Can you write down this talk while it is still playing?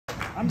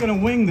I'm going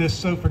to wing this,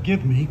 so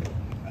forgive me.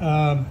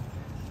 I've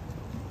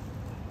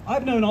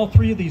known all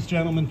three of these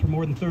gentlemen for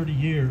more than 30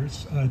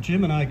 years.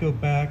 Jim and I go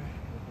back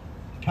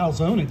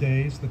Calzona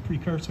days, the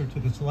precursor to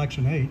the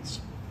Selection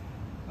 8s.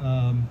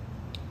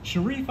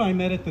 Sharif I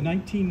met at the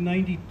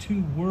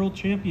 1992 World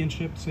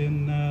Championships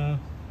in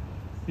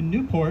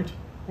Newport,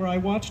 where I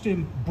watched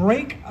him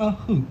break a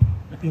hoop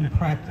in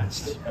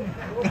practice.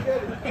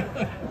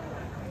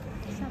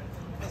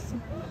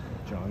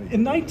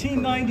 In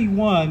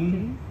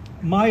 1991,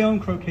 my own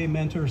croquet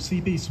mentor,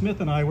 C.B.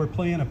 Smith, and I were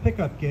playing a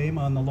pickup game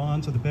on the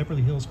lawns of the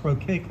Beverly Hills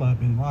Croquet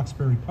Club in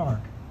Roxbury Park.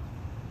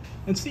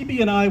 And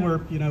C.B. and I were,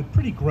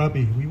 pretty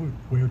grubby. We would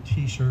wear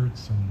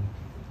t-shirts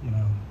and,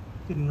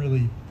 didn't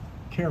really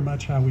care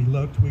much how we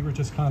looked. We were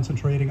just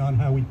concentrating on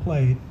how we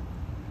played.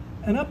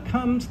 And up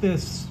comes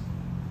this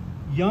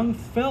young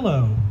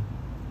fellow,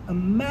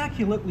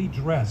 immaculately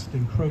dressed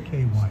in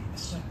croquet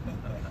whites.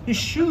 His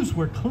shoes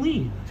were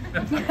clean.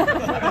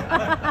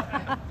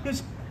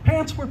 His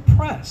pants were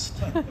pressed.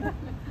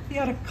 He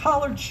had a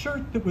collared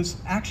shirt that was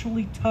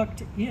actually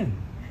tucked in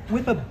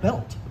with a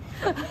belt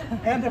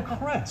and a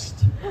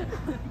crest.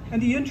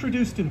 And he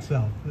introduced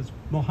himself as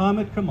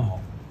Mohammad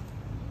Kamal.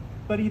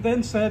 But he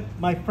then said,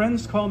 "My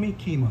friends call me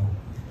Chemo."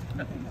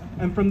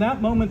 And from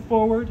that moment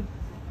forward,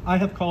 I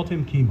have called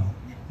him Chemo.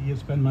 He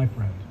has been my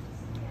friend.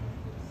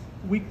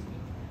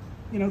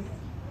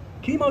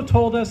 Chemo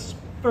told us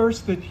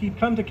first that he'd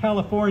come to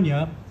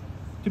California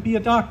to be a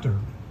doctor.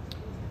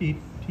 He'd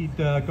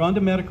gone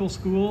to medical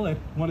school at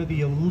one of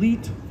the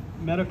elite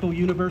medical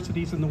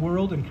universities in the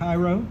world in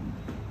Cairo,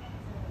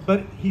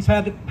 but he's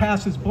had to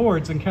pass his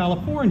boards in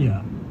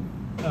California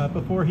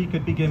before he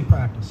could begin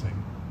practicing.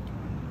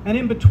 And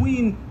in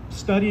between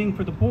studying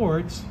for the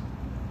boards,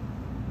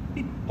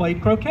 he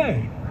played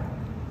croquet.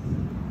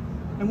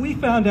 And we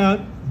found out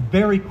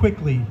very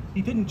quickly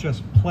he didn't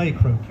just play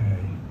croquet,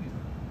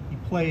 he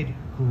played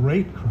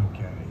great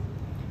croquet.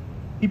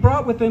 He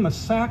brought with him a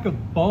sack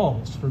of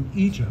balls from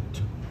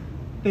Egypt.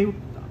 They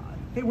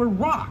were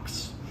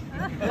rocks.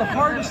 The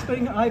hardest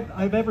thing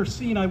I've ever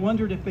seen. I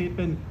wondered if they'd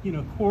been,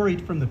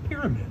 quarried from the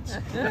pyramids.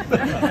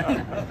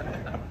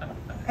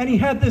 And he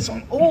had this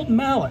old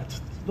mallet,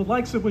 the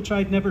likes of which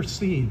I'd never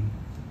seen.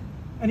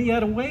 And he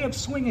had a way of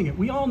swinging it.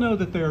 We all know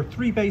that there are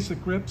three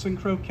basic grips in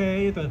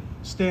croquet, the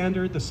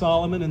standard, the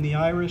Solomon, and the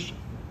Irish.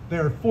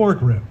 There are four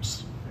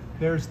grips.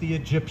 There's the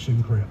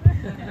Egyptian grip,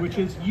 which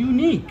is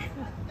unique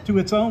to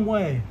its own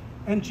way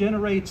and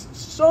generates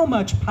so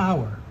much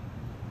power.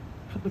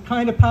 The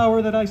kind of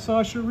power that I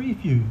saw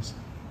Sharif use.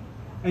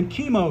 And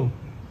Chemo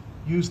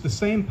used the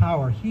same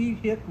power. He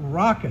hit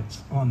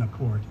rockets on the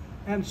court,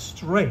 and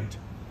straight.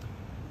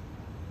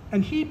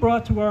 And he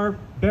brought to our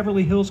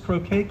Beverly Hills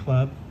Croquet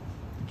Club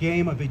the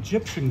game of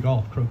Egyptian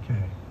golf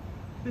croquet.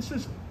 This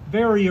is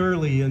very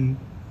early in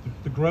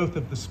the growth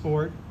of the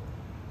sport.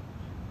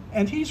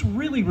 And he's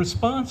really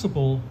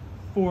responsible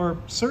for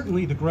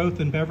certainly the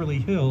growth in Beverly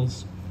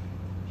Hills.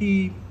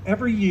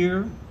 Every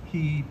year,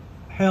 he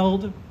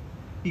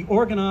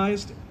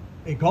organized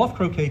a golf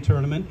croquet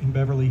tournament in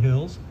Beverly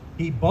Hills.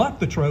 He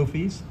bought the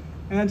trophies,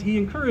 and he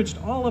encouraged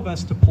all of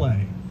us to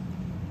play.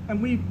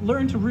 And we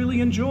learned to really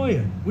enjoy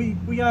it.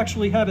 We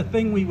actually had a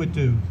thing we would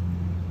do.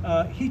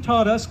 He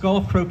taught us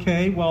golf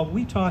croquet while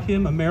we taught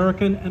him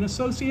American and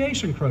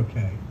association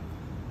croquet.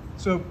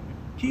 So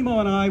Chemo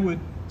and I would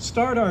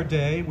start our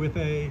day with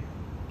a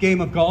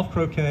game of golf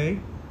croquet,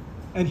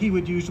 and he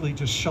would usually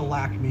just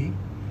shellac me.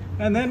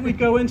 And then we'd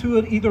go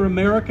into either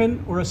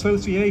American or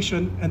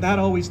association, and that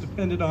always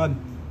depended on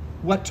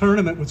what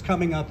tournament was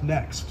coming up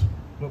next,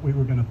 what we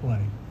were going to play.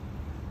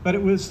 But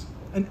it was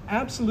an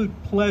absolute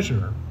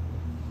pleasure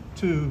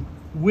to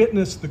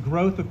witness the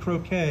growth of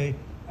croquet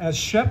as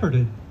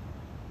shepherded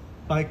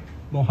by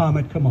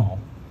Mohammad Kamal.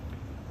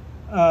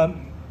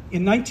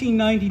 In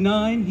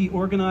 1999, he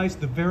organized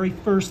the very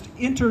first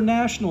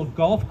international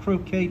golf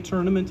croquet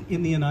tournament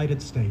in the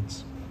United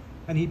States.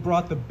 And he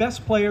brought the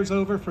best players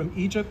over from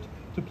Egypt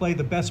to play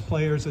the best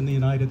players in the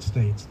United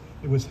States.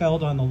 It was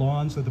held on the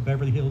lawns of the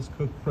Beverly Hills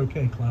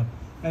Croquet Club,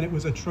 and it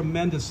was a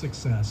tremendous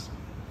success.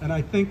 And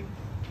I think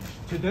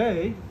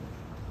today,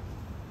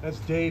 as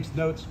Dave's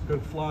notes go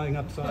flying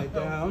upside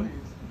down,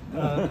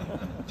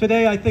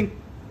 today I think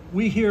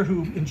we here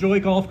who enjoy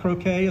golf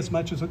croquet as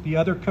much as the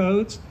other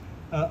codes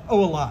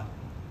owe a lot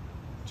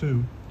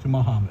to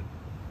Mohammad.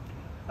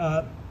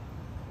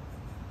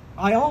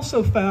 I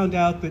also found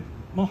out that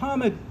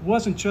Mohammad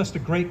wasn't just a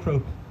great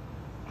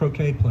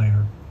croquet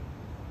player.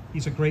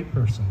 He's a great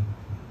person,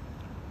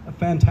 a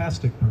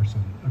fantastic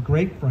person, a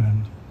great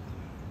friend.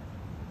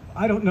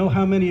 I don't know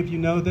how many of you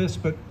know this,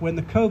 but when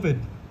the COVID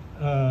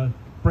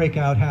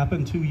breakout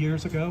happened 2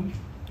 years ago,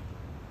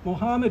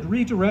 Mohammad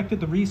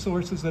redirected the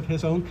resources of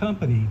his own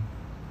company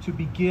to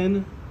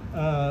begin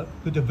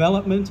the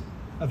development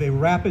of a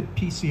rapid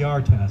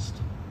PCR test.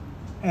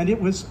 And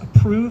it was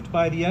approved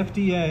by the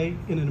FDA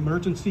in an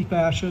emergency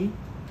fashion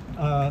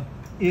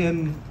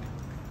in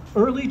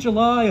early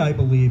July, I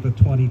believe, of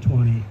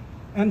 2020,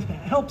 and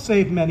helped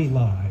save many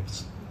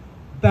lives.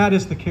 That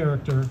is the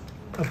character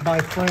of my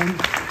friend.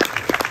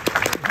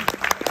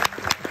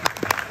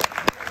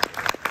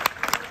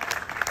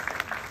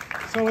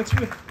 So it's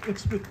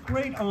with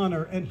great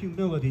honor and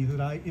humility that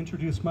I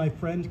introduce my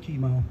friend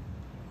Chemo,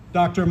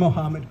 Dr.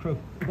 Mohammad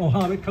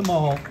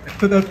Kamal,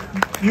 to the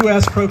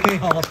U.S. Croquet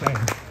Hall of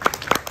Fame.